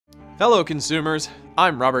Hello consumers,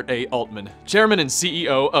 I'm Robert A. Altman, Chairman and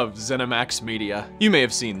CEO of Zenimax Media. You may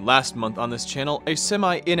have seen last month on this channel a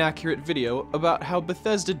semi-inaccurate video about how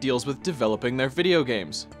Bethesda deals with developing their video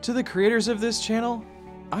games. To the creators of this channel,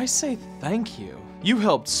 I say thank you. You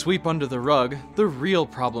helped sweep under the rug the real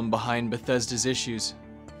problem behind Bethesda's issues.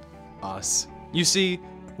 Us. You see,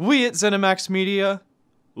 we at Zenimax Media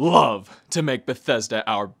love to make Bethesda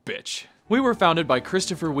our bitch. We were founded by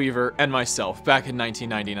Christopher Weaver and myself back in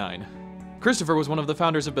 1999. Christopher was one of the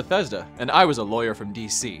founders of Bethesda, and I was a lawyer from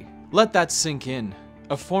DC. Let that sink in.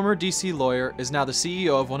 A former DC lawyer is now the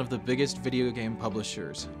CEO of one of the biggest video game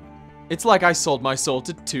publishers. It's like I sold my soul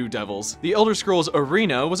to two devils. The Elder Scrolls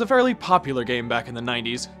Arena was a fairly popular game back in the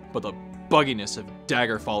 90s, but the bugginess of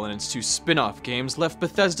Daggerfall and its two spin-off games left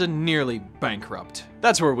Bethesda nearly bankrupt.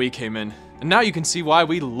 That's where we came in, and now you can see why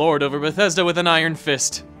we lord over Bethesda with an iron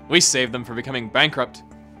fist. We saved them from becoming bankrupt.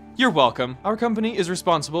 You're welcome. Our company is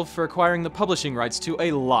responsible for acquiring the publishing rights to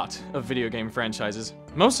a lot of video game franchises,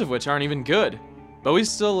 most of which aren't even good. But we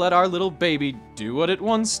still let our little baby do what it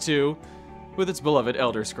wants to with its beloved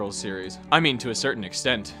Elder Scrolls series. I mean, to a certain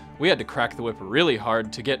extent. We had to crack the whip really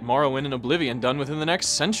hard to get Morrowind and Oblivion done within the next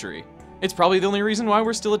century. It's probably the only reason why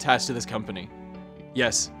we're still attached to this company.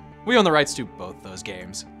 Yes, we own the rights to both those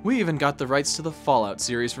games. We even got the rights to the Fallout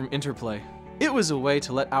series from Interplay. It was a way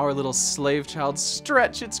to let our little slave child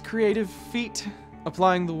stretch its creative feet,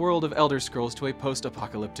 applying the world of Elder Scrolls to a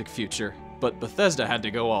post-apocalyptic future. But Bethesda had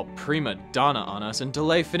to go all prima donna on us and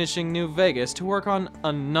delay finishing New Vegas to work on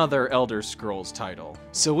another Elder Scrolls title.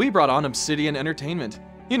 So we brought on Obsidian Entertainment.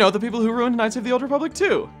 You know, the people who ruined Knights of the Old Republic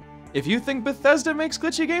 2. If you think Bethesda makes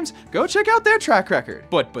glitchy games, go check out their track record.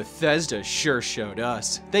 But Bethesda sure showed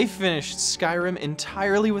us. They finished Skyrim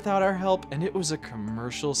entirely without our help, and it was a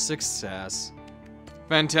commercial success.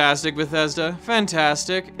 Fantastic, Bethesda.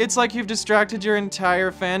 Fantastic. It's like you've distracted your entire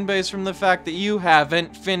fan base from the fact that you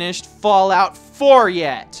haven't finished Fallout 4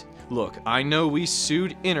 yet. Look, I know we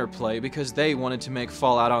sued Interplay because they wanted to make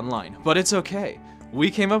Fallout Online, but it's okay. We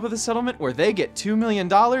came up with a settlement where they get $2 million,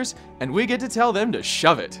 and we get to tell them to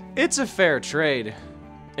shove it. It's a fair trade.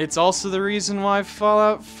 It's also the reason why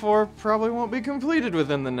Fallout 4 probably won't be completed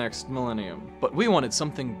within the next millennium. But we wanted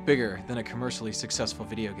something bigger than a commercially successful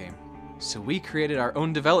video game. So we created our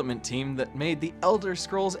own development team that made the Elder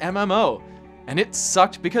Scrolls MMO. And it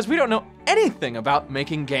sucked because we don't know anything about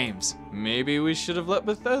making games. Maybe we should have let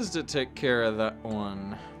Bethesda take care of that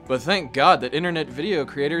one. But thank God that internet video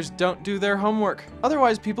creators don't do their homework.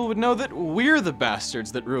 Otherwise, people would know that we're the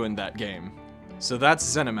bastards that ruined that game. So that's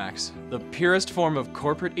Zenimax, the purest form of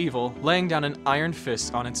corporate evil, laying down an iron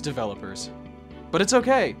fist on its developers. But it's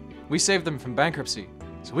okay. We saved them from bankruptcy,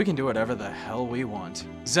 so we can do whatever the hell we want.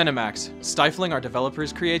 Zenimax, stifling our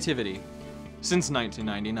developers' creativity since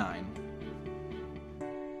 1999.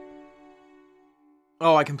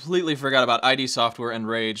 Oh, I completely forgot about ID Software and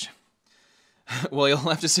Rage. Well, you'll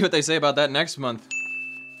have to see what they say about that next month.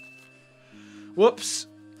 Whoops.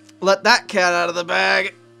 Let that cat out of the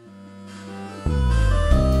bag.